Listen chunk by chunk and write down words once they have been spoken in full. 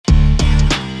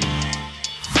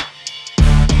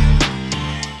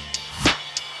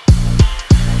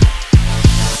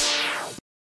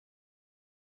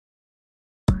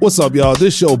What's up, y'all?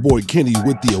 This your boy Kenny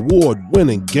with the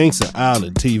award-winning Gangsta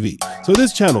Island TV. So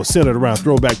this channel is centered around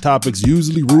throwback topics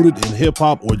usually rooted in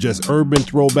hip-hop or just urban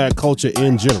throwback culture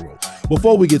in general.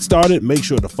 Before we get started, make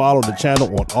sure to follow the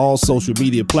channel on all social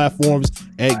media platforms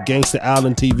at Gangsta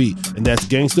Island TV. And that's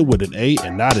gangsta with an A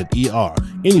and not an ER.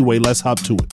 Anyway, let's hop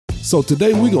to it. So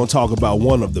today we're going to talk about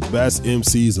one of the best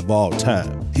MCs of all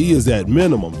time. He is at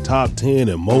minimum top 10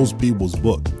 in most people's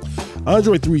book.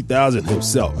 André 3000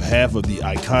 himself, half of the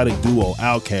iconic duo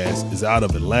Outkast, is out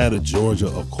of Atlanta, Georgia,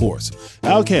 of course.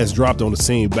 Outkast dropped on the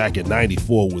scene back in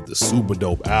 '94 with the super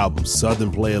dope album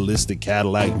Southern Playalistic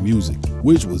Cadillac Music,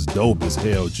 which was dope as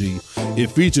hell, G.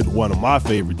 It featured one of my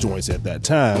favorite joints at that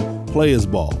time, Players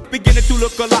Ball. Beginning to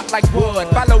look a lot like wood,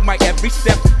 follow my every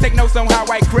step, take notes on how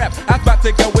I crept, I was about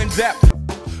to go in depth.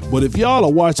 But if y'all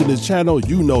are watching this channel,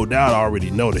 you no doubt already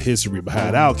know the history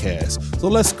behind Outkast, so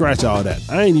let's scratch all that.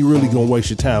 I ain't really gonna waste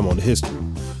your time on the history.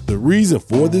 The reason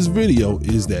for this video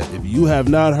is that if you have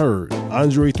not heard,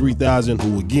 André 3000,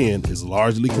 who again is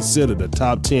largely considered a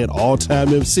top 10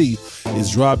 all-time MC,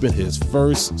 is dropping his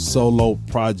first solo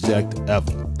project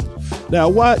ever. Now,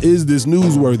 why is this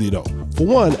newsworthy though? For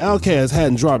one, Outkast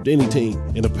hadn't dropped anything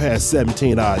in the past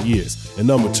 17 odd years, and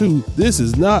number two, this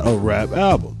is not a rap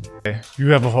album. You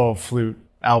have a whole flute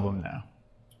album now.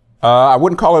 I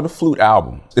wouldn't call it a flute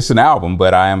album. It's an album,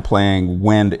 but I am playing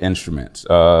wind instruments.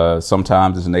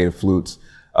 Sometimes it's native flutes,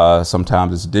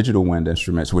 sometimes it's digital wind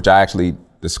instruments, which I actually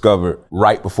discovered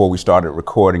right before we started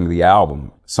recording the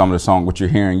album. Some of the songs, what you're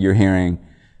hearing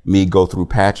me go through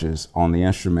patches on the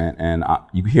instrument, and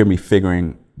you hear me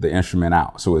figuring the instrument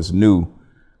out. So it's new,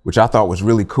 which I thought was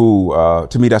really cool.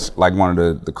 To me, that's like one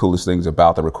of the coolest things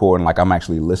about the recording. Like I'm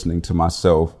actually listening to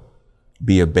myself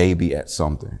be a baby at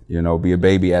something, be a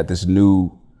baby at this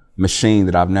new machine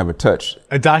that I've never touched.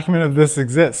 A document of this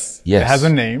exists. Yes. It has a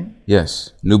name.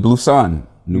 Yes. New Blue Sun.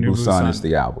 New Blue Sun is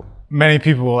the album. Many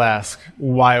people will ask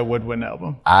why a woodwind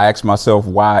album. I ask myself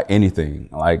why anything.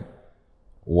 Like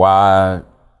why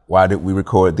did we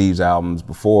record these albums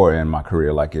before in my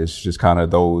career? Like it's just kind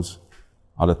of those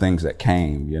are the things that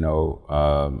came,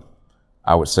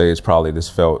 I would say it's probably this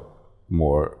felt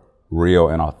more real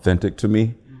and authentic to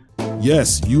me.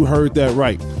 Yes, you heard that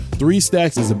right. 3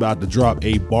 Stacks is about to drop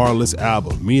a barless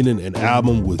album, meaning an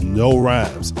album with no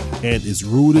rhymes, and it's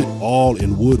rooted all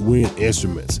in woodwind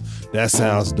instruments. That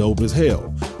sounds dope as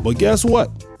hell. But guess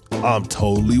what? I'm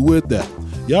totally with that.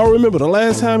 Y'all remember the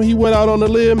last time he went out on a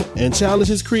limb and challenged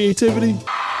his creativity?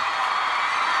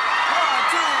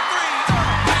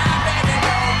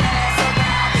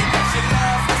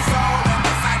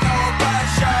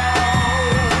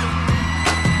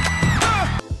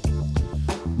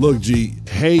 Look, G,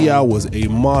 Hey Ya was a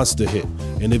monster hit,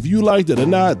 and if you liked it or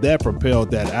not, that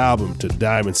propelled that album to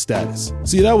diamond status.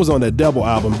 See, that was on that double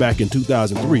album back in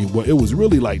 2003, where it was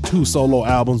really like 2 solo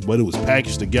albums, but it was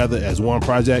packaged together as one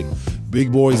project.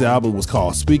 Big Boy's album was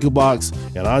called Speaker Box,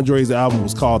 and Andre's album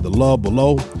was called The Love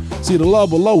Below. See, The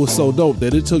Love Below was so dope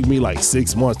that it took me like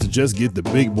 6 months to just get the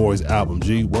Big Boy's album,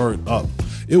 G, word up.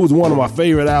 It was one of my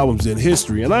favorite albums in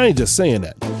history, and I ain't just saying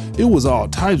that. It was all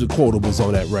types of quotables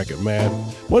on that record, man.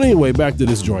 But anyway, back to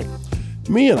this joint.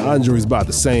 Me and André is about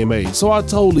the same age, so I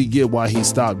totally get why he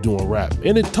stopped doing rap,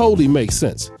 and it totally makes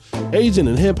sense. Aging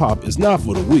in hip-hop is not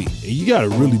for the weak, and you gotta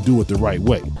really do it the right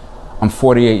way. I'm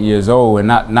 48 years old, and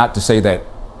not to say that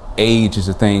age is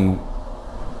a thing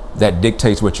that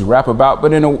dictates what you rap about,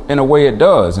 but in a way it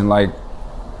does. And like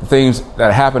the things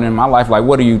that happen in my life, like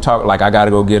what do you talk, like I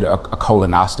gotta go get a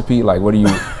colonoscopy, like what do you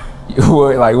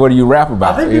what do you rap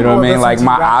about? You know what I mean? Like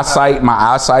my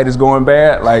eyesight is going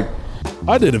bad. Like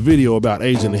I did a video about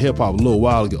aging in hip hop a little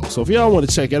while ago, so if y'all want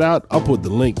to check it out, I'll put the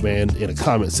link, man, in the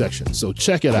comment section. So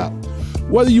check it out.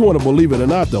 Whether you want to believe it or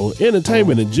not, though,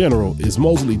 entertainment in general is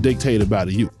mostly dictated by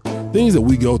the youth. Things that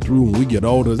we go through when we get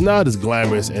older is not as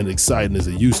glamorous and exciting as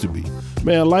it used to be.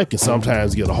 Man, life can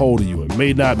sometimes get a hold of you and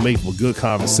may not make for good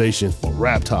conversation for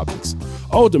rap topics.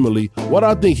 Ultimately, what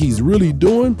I think he's really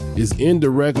doing is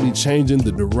indirectly changing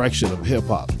the direction of hip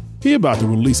hop. He about to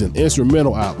release an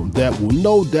instrumental album that will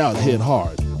no doubt hit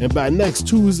hard. And by next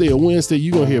Tuesday or Wednesday,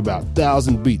 you're gonna hear about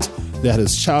 1,000 beats that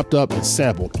has chopped up and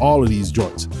sampled all of these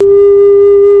joints.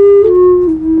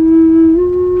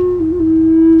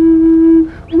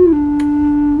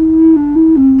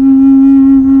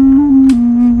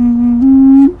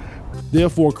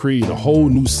 Therefore, create a whole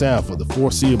new sound for the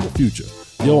foreseeable future.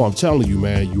 Yo, I'm telling you,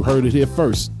 man, you heard it here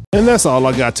first. And that's all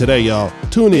I got today, y'all.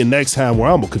 Tune in next time where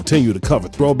I'm gonna continue to cover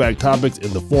throwback topics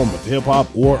in the form of hip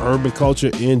hop or urban culture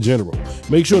in general.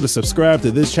 Make sure to subscribe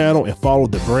to this channel and follow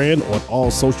the brand on all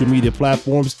social media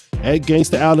platforms at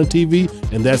Gangsta Island TV,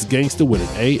 and that's Gangsta with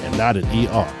an A and not an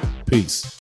ER. Peace.